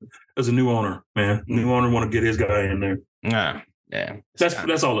because there's a new owner, man. New owner want to get his guy in there. Yeah.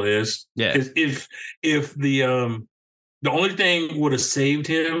 That's all it is. Yeah. If the only thing would have saved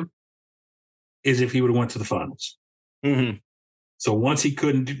him is if he would have went to the finals. Mm-hmm. So once he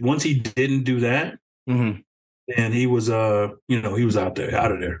didn't do that, and he was he was out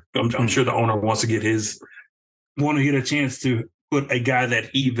of there. I'm sure the owner wants to get a chance to put a guy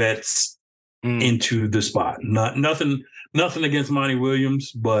that he vets into the spot. Nothing against Monty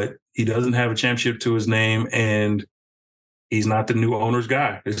Williams, but he doesn't have a championship to his name, and he's not the new owner's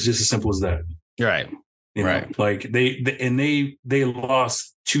guy. It's just as simple as that. Right. You know, like they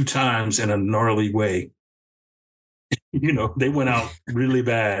lost 2 times in a gnarly way. They went out really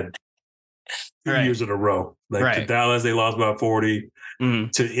bad 2 years in a row. Like to Dallas, they lost by 40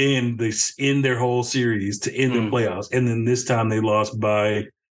 to end their whole series, to end the playoffs. And then this time they lost by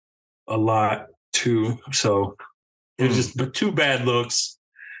a lot too. So it was just 2 bad looks.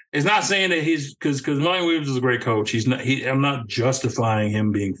 It's not saying that he's because Monty Williams is a great coach. I'm not justifying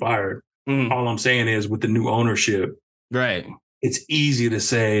him being fired. All I'm saying is with the new ownership, it's easy to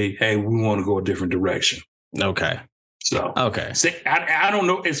say, hey, we want to go a different direction. Okay. So I don't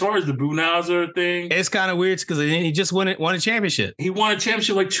know. As far as the Budenhauser thing, it's kind of weird because he just won a championship. He won a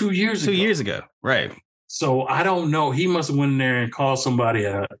championship like 2 years ago. 2 years ago, right? So I don't know. He must have went in there and called somebody,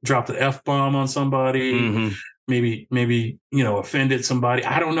 dropped the F-bomb on somebody. Maybe offended somebody.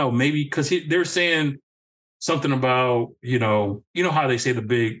 I don't know. Maybe because they're saying something about how they say the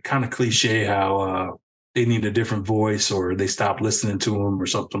big kind of cliche how they need a different voice or they stop listening to him or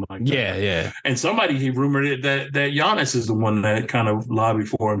something like that. Yeah. And he rumored it that Giannis is the one that kind of lobbied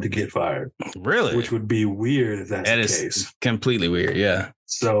for him to get fired. Really? Which would be weird if that's the case. Completely weird, yeah.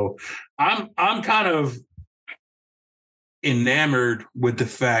 So I'm kind of enamored with the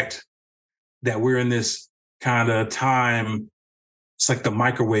fact that we're in this kind of time. It's like the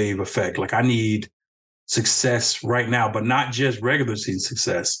microwave effect. Like I need success right now, but not just regular season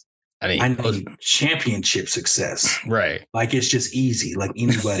success. I need championship success. Right. Like it's just easy. Like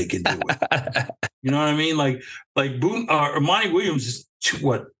anybody can do it. You know what I mean? Like Monty Williams is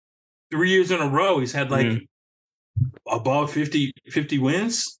 3 years in a row. He's had like above 50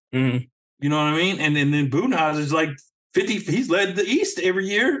 wins. You know what I mean? And then Budenhauser is like 50. He's led the East every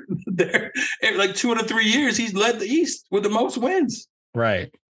year. There, like 2 out of 3 years, he's led the East with the most wins.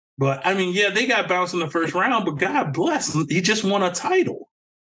 Right. But I mean, yeah, they got bounced in the first round, but God bless him, he just won a title.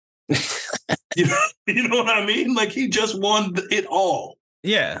 you know what I mean? Like he just won it all.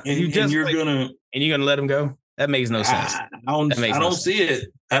 Yeah. And you're gonna let him go? That makes no sense. I don't see it.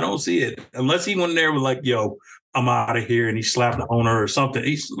 I don't see it unless he went there with like, yo, I'm out of here, and he slapped the owner or something.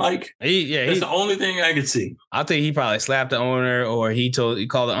 He's like, that's the only thing I could see. I think he probably slapped the owner, or he called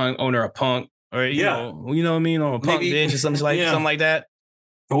the owner a punk, or you know what I mean, or a punk bitch or something like that.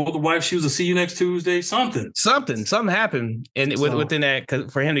 Told the wife she was to see you next Tuesday. Something happened, and within that,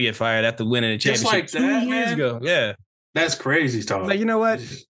 cause for him to get fired after winning the championship just like that, 2 years ago, yeah, that's crazy talk. Like, you know what,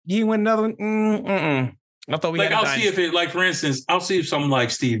 you win another one. I thought we had I'll see if it, like, for instance, I'll see if something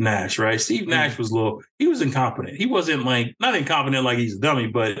like Steve Nash, right? Steve Nash was he was incompetent. He wasn't like, not incompetent like he's a dummy,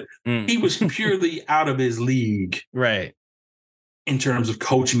 but he was purely out of his league. Right. In terms of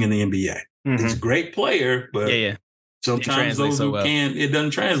coaching in the NBA. He's a great player, but sometimes those who can't, it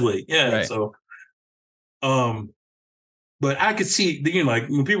doesn't translate. Yeah. Right. So, but I could see, like,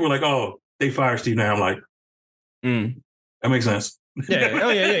 when people were like, oh, they fired Steve Nash, I'm like, that makes sense. Yeah. Oh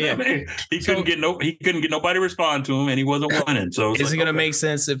yeah. I mean, he couldn't get nobody to respond to him, and he wasn't winning. So is it going to make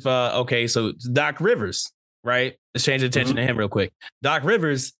sense if so Doc Rivers, right? Let's change attention to him real quick. Doc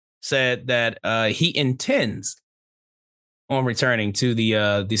Rivers said that he intends on returning to the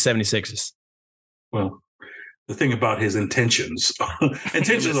 76ers. Well, the thing about his intentions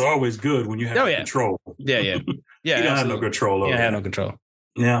are always good when you have control. Yeah. You don't have no control over it. Have no control.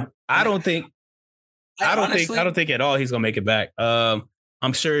 Yeah. I don't think at all he's gonna make it back.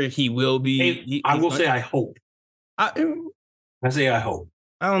 I'm sure he will be. I will say I hope. I say I hope.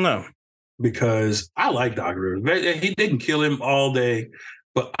 I don't know. Because I like Doc Rivers. He didn't kill him all day,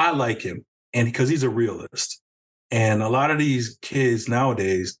 but I like him. And because he's a realist. And a lot of these kids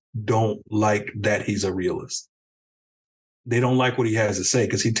nowadays don't like that he's a realist. They don't like what he has to say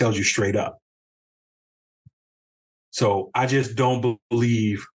because he tells you straight up. So I just don't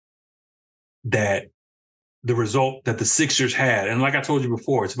believe that the result that the Sixers had, and like I told you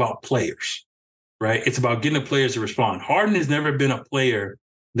before, it's about players, right? It's about getting the players to respond. Harden has never been a player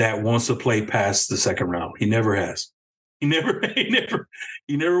that wants to play past the second round. He never has. He never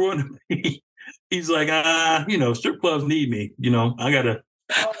wanted to. He's like, strip clubs need me. I gotta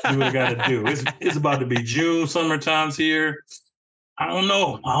do what I gotta do. It's about to be June, summertime's here. I don't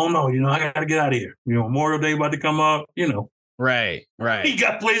know. I gotta get out of here. Memorial Day about to come up. Right. He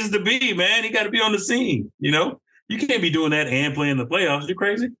got places to be, man. He got to be on the scene. You can't be doing that and playing the playoffs. You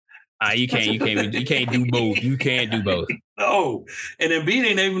crazy? You can't do both. You can't do both. No. And Embiid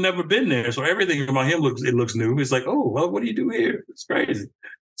ain't even never been there. So everything about him looks new. It's like, oh, well, what do you do here? It's crazy.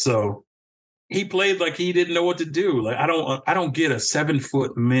 So he played like he didn't know what to do. Like, I don't get a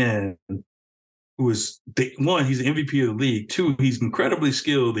 7-foot man who is one, he's the MVP of the league. Two, he's incredibly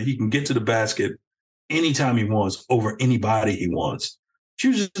skilled that he can get to the basket anytime he wants over anybody he wants.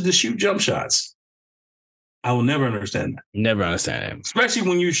 Chooses to shoot jump shots. I will never understand that. Never understand that. Especially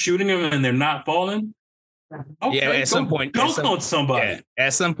when you're shooting them and they're not falling. Okay, at some point, dunk on somebody. Yeah,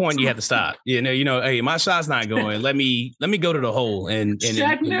 at some point you have to stop. Hey, my shot's not going. Let me go to the hole. And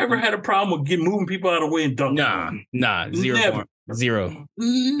Shaq never had a problem with moving people out of the way and dunking. Nah, zero.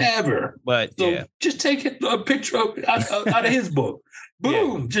 Never. But so just take a picture out of his book.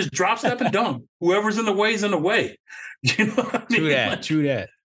 Boom! Just drop, step, and dunk. Whoever's in the way is in the way. You know what I mean? True that.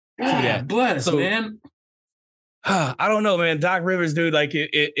 God bless, man. I don't know, man. Doc Rivers, dude. Like,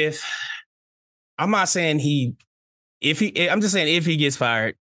 if I'm not saying I'm just saying if he gets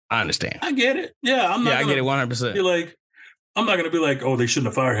fired, I understand. I get it. Yeah, I get it 100%. I'm not going to be like, oh, they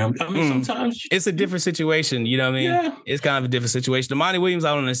shouldn't have fired him. I mean, sometimes it's a different situation. You know what I mean? Yeah. It's kind of a different situation. The Monty Williams,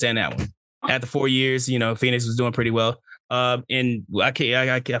 I don't understand that one. After 4 years, Phoenix was doing pretty well. And I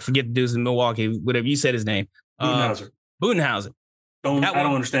forget the dudes in Milwaukee, whatever you said his name. Budenhauser. I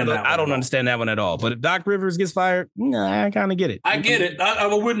don't understand that one. I don't understand that one at all. But if Doc Rivers gets fired, I kind of get it. I get it. I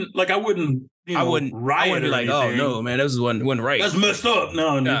wouldn't riot. Be like, oh no, man, this wasn't right. That's messed up.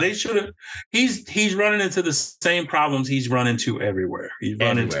 No, they should have. He's running into the same problems he's run into everywhere. He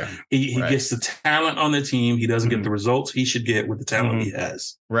gets the talent on the team. He doesn't get the results he should get with the talent he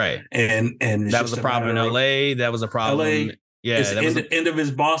has. Right. And that was a problem in LA. That was a problem. LA. Yeah, that was the end of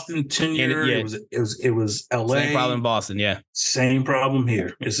his Boston tenure. It was LA. Same problem in Boston. Yeah, same problem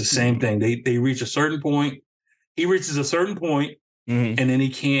here. It's the same thing. They reach a certain point. He reaches a certain point, and then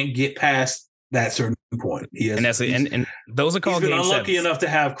he can't get past that certain point. And those are called. He's been unlucky enough to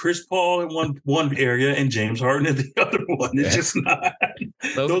have Chris Paul in one area and James Harden in the other one. It's just not.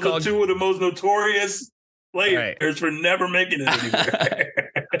 Those are two of the most notorious players for never making it anywhere.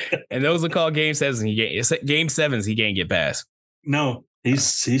 And those are called game sevens. Game sevens he can't get past. No, he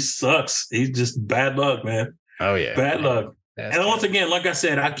sucks. He's just bad luck, man. Oh yeah, bad luck. And once again, like I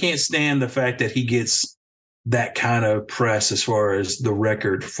said, I can't stand the fact that he gets that kind of press as far as the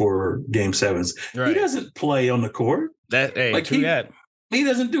record for game sevens. Right. He doesn't play on the court. He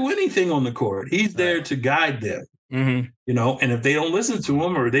doesn't do anything on the court. He's there to guide them. Mm-hmm. You know, and if they don't listen to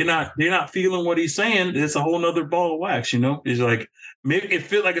him or they're not feeling what he's saying, it's a whole nother ball of wax. You know, it's like maybe if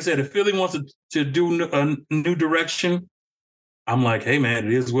Philly wants to do a new direction, I'm like, hey man,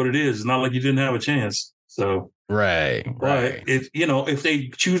 it is what it is. It's not like you didn't have a chance. So right. If they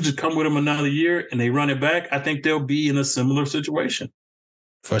choose to come with him another year and they run it back, I think they'll be in a similar situation.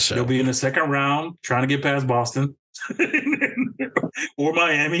 For sure, they'll be in the second round trying to get past Boston. Or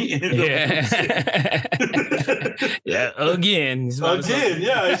Miami. Yeah, again.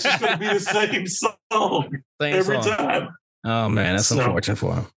 Yeah, it's just going to be the same song every time. Oh, man, that's unfortunate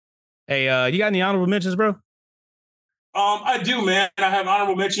for him. Hey, you got any honorable mentions, bro? I do, man. I have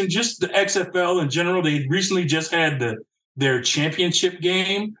honorable mention. Just the XFL in general. They recently just had their championship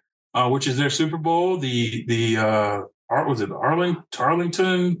game, which is their Super Bowl. Was it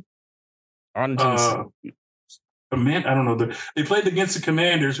Arlington? Man, I don't know. They played against the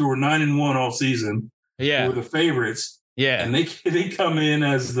Commanders, who were 9-1 all season. Yeah, who were the favorites. Yeah, and they come in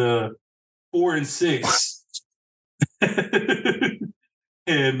as the 4-6,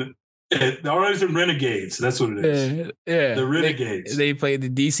 and the Arlington Renegades. That's what it is. Yeah, the Renegades. They played the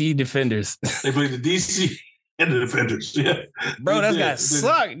DC Defenders. They played the DC and the Defenders. Yeah, bro, that's got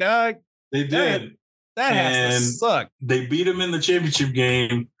suck, dog. They did. That has to suck. They beat them in the championship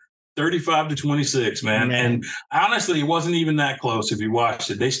game. 35-26, man. And honestly, it wasn't even that close if you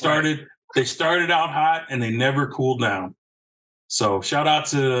watched it. They started out hot and they never cooled down. So shout out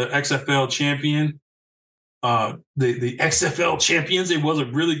to XFL champion. The XFL champions. It was a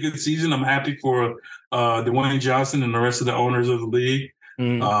really good season. I'm happy for Dwayne Johnson and the rest of the owners of the league.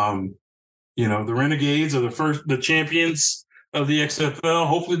 Mm. The Renegades are the champions of the XFL.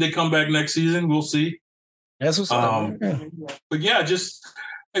 Hopefully they come back next season. We'll see. That's what's up. But yeah,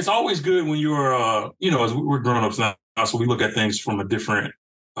 it's always good when you're, as we're grown-ups now, so we look at things from a different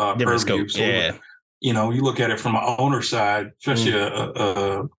purview. So, you look at it from an owner side, especially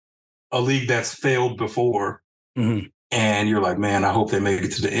a league that's failed before, and you're like, man, I hope they make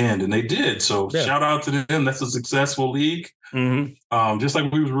it to the end, and they did. So shout out to them. That's a successful league. Just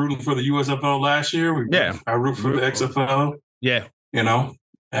like we was rooting for the USFL last year. I root for the XFL. Yeah, And,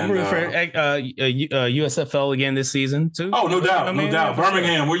 I'm rooting for USFL again this season too. Oh, no doubt, no doubt.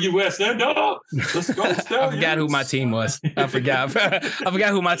 Birmingham, we're US. There, dog. Let's go. I forgot who my team was. I forgot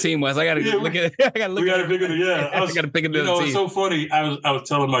who my team was. I gotta look at. I gotta look. We gotta pick it. Yeah, I gotta pick it. It's so funny. I was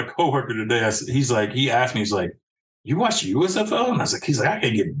telling my coworker today. He asked me. He's like, "You watch USFL?" And I was like, "I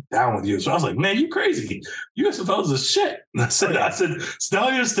can't get down with you." So I was like, "Man, you crazy? USFL is a shit." And I said,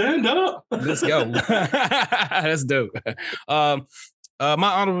 "Stallion, stand up. Let's go." That's dope.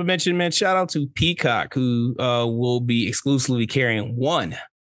 My honorable mention, man, shout out to Peacock, who will be exclusively carrying one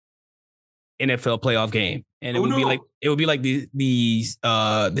NFL playoff game. And it would be like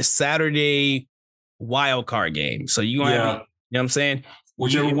the Saturday wild card game. So you know what I'm saying?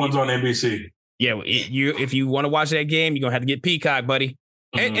 Whichever one's on NBC. Yeah, if you want to watch that game, you're gonna have to get Peacock, buddy.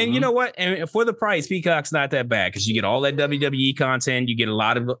 And you know what? And for the price, Peacock's not that bad because you get all that WWE content, you get a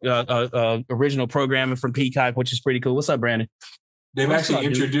lot of original programming from Peacock, which is pretty cool. What's up, Brandon? They've actually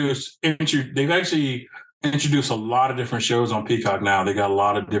introduced a lot of different shows on Peacock now. They got a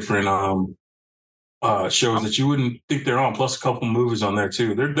lot of different shows that you wouldn't think they're on, plus a couple movies on there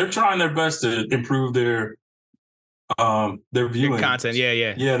too. They're trying their best to improve their viewing content.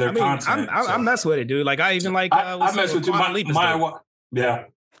 Yeah, their content. I'm messing with it, dude. Like I even like I mess with yeah.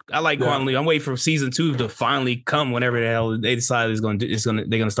 I like Quantum Leap. I'm waiting for season 2 to finally come whenever the hell they decide they're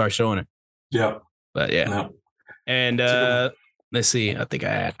gonna start showing it. Yeah, but yeah. And let's see. I think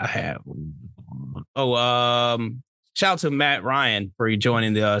I have. Shout out to Matt Ryan for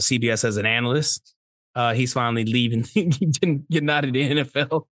joining the CBS as an analyst. He's finally leaving, getting out of the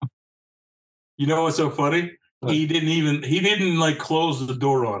NFL. You know what's so funny? What? He didn't like close the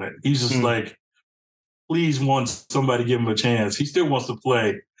door on it. He's just like, please, want somebody give him a chance. He still wants to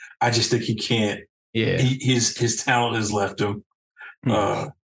play. I just think he can't. Yeah, his talent has left him.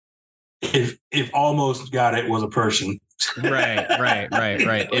 If almost got it was a person. Right.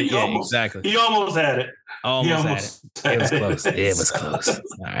 Exactly. He almost had it. Almost had it. It was close. It was close.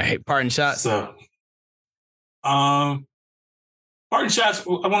 All right. Parting shots. So, parting shots.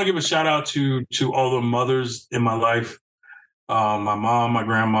 I want to give a shout out to all the mothers in my life. My mom, my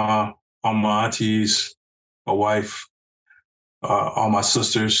grandma, all my aunties, my wife, all my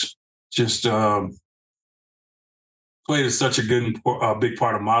sisters. Just played such a big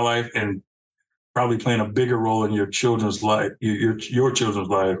part of my life, and probably playing a bigger role in your children's life, your children's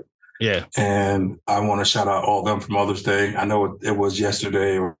life. Yeah. And I want to shout out all of them for Mother's Day. I know it was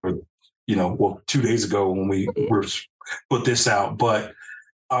yesterday or 2 days ago when we put this out, but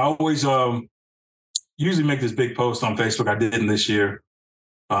I always usually make this big post on Facebook. I didn't this year.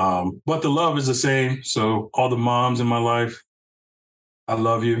 But the love is the same. So all the moms in my life, I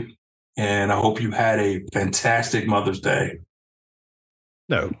love you. And I hope you had a fantastic Mother's Day.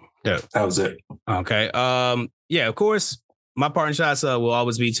 No. That was it. Okay. Yeah, of course, my parting shots will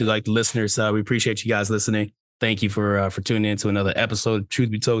always be to like the listeners. We appreciate you guys listening. Thank you for tuning in to another episode of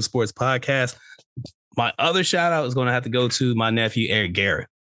Truth Be Told Sports Podcast. My other shout out is going to have to go to my nephew, Eric Garrett.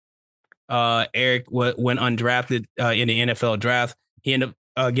 Eric went undrafted in the NFL draft. He ended up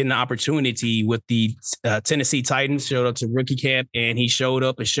getting an opportunity with the Tennessee Titans, showed up to rookie camp, and he showed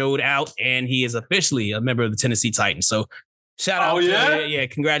up and showed out, and he is officially a member of the Tennessee Titans. So shout out. Yeah.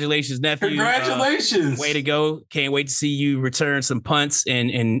 Congratulations, nephew. Congratulations. Way to go. Can't wait to see you return some punts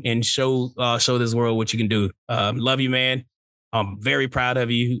and show this world what you can do. Love you, man. I'm very proud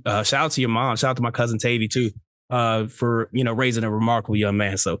of you. Shout out to your mom. Shout out to my cousin Tavy too, for, raising a remarkable young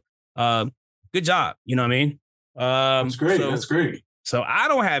man. So, good job. You know what I mean? That's great. That's great. So I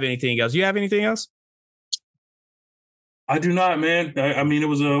don't have anything else. You have anything else? I do not, man. I mean, it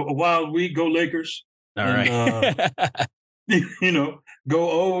was a wild week. Go Lakers. All right. Go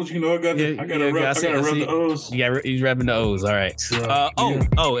O's. I gotta rep the O's. He's repping the O's. All right.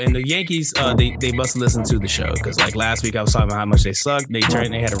 And the Yankees, they must listen to the show because like last week I was talking about how much they sucked. They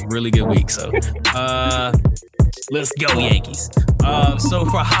had a really good week. So, let's go Yankees. So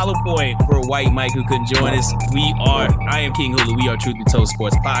for Hollow Point, for White Mike who couldn't join us, I am King Hulu. We are Truth Be Told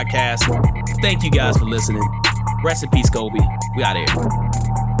Sports Podcast. Thank you guys for listening. Rest in peace, Kobe. We out of here.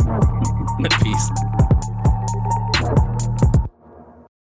 Peace.